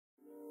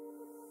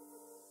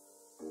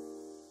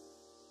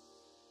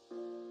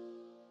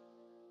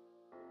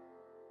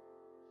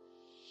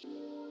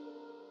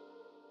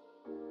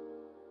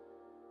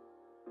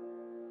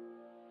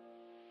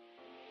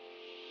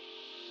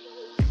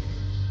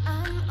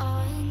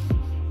on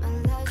my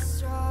last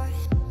straw.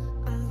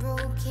 I'm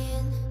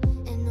broken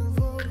and I'm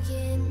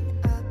woken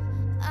up.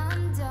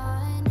 I'm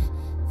done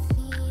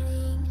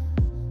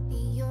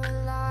feeding your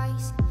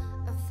lies.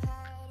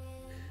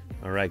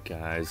 Alright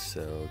guys,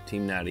 so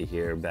Team Natty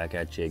here, back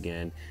at you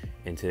again,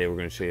 and today we're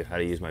going to show you how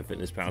to use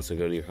Myfitnesspal. So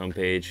go to your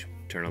homepage,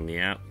 turn on the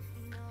app,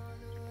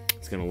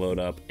 it's going to load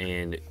up,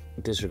 and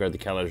disregard the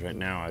calories right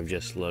now. I've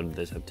just loaded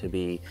this up to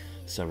be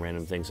some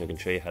random things so I can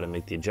show you how to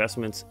make the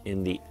adjustments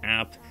in the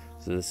app.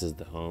 So this is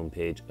the home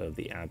page of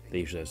the app. They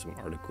usually have some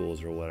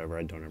articles or whatever.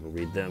 I don't ever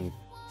read them.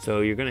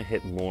 So you're going to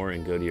hit more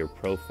and go to your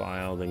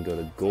profile, then go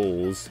to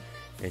goals.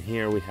 And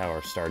here we have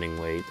our starting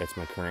weight. That's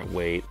my current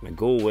weight, my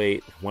goal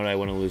weight, what I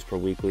want to lose per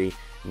weekly,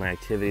 my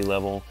activity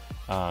level.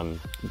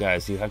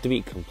 Guys, you have to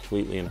be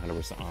completely and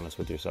 100% honest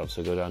with yourself.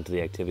 So go down to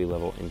the activity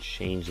level and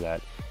change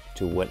that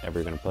to whatever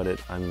you're going to put it.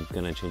 I'm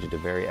going to change it to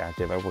very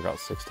active. I work out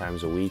 6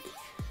 times a week.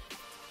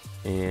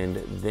 And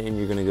then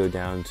you're going to go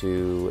down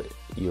to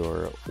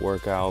your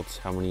workouts,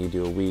 how many you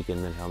do a week,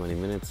 and then how many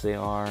minutes they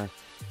are.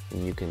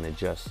 And you can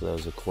adjust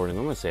those accordingly.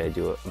 I'm going to say I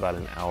do about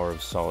an hour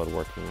of solid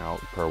working out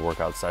per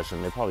workout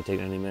session. They probably take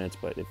 90 minutes,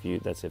 but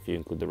that's if you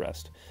include the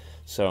rest.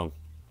 So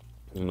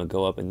I'm going to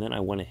go up, and then I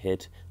want to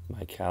hit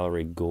my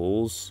calorie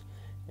goals.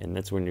 And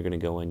that's when you're going to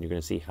go in. You're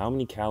going to see how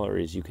many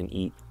calories you can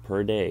eat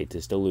per day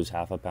to still lose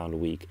half a pound a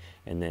week.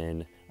 And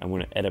then I'm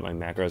going to edit my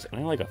macros.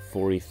 And I like a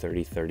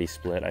 40-30-30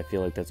 split. I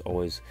feel like that's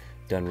always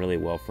done really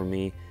well for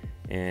me.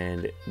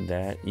 And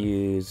there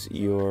you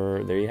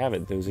have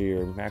it. Those are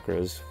your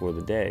macros for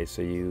the day.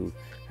 So you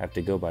have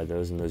to go by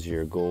those, and those are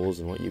your goals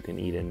and what you can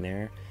eat in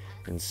there.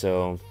 And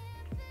so,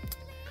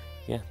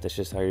 yeah, that's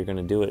just how you're going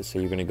to do it. So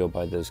you're going to go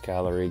by those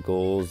calorie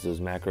goals,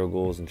 those macro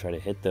goals, and try to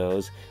hit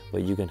those.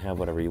 But you can have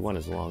whatever you want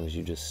as long as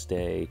you just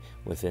stay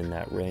within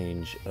that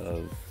range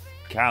of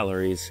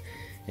calories.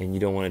 And you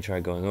don't want to try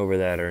going over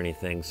that or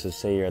anything. So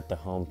say you're at the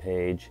home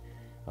page.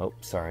 Oh,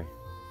 sorry.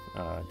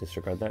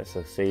 Disregard that.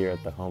 So say you're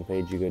at the home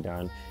page, you go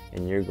down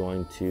and you're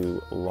going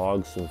to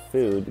log some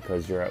food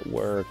because you're at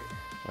work.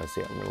 Let's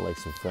see, I'm going to like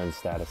some friend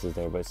statuses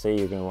there, but say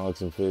you're going to log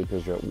some food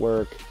because you're at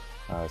work.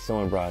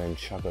 Someone brought in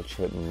chocolate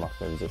chip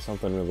muffins or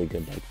something really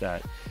good like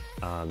that.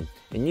 And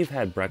you've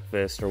had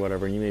breakfast or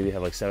whatever, and you maybe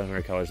have like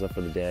 700 calories left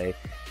for the day,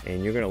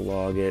 and you're going to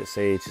log it.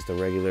 Say it's just a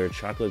regular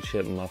chocolate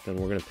chip muffin.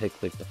 We're going to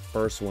pick like the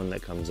first one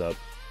that comes up,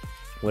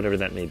 whatever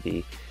that may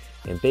be.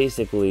 And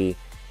basically,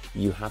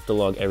 you have to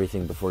log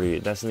everything before you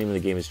eat. That's the name of the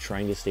game, is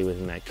trying to stay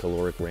within that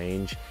caloric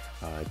range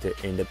to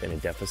end up in a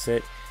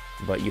deficit.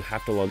 But you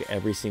have to log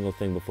every single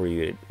thing before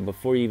you eat it,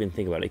 before you even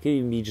think about it. It could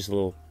even be just a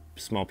little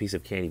small piece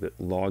of candy, but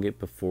log it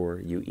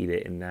before you eat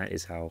it, and that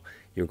is how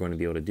you're going to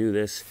be able to do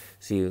this.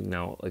 See,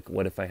 now, like,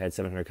 what if I had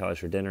 700 calories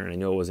for dinner and I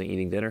know I wasn't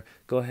eating dinner?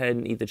 Go ahead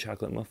and eat the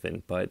chocolate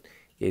muffin. But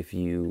if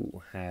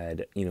you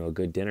had, a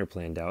good dinner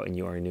planned out and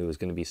you already knew it was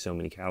going to be so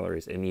many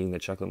calories and eating the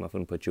chocolate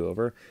muffin put you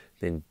over,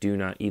 then do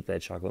not eat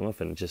that chocolate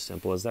muffin. It's just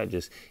simple as that.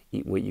 Just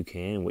eat what you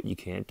can, and what you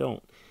can't,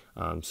 don't.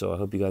 So I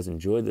hope you guys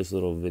enjoyed this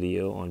little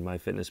video on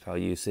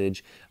Myfitnesspal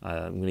usage.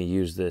 I'm going to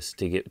use this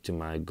to get to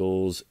my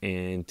goals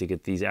and to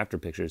get these after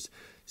pictures.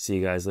 See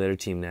you guys later.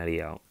 Team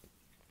Natty out.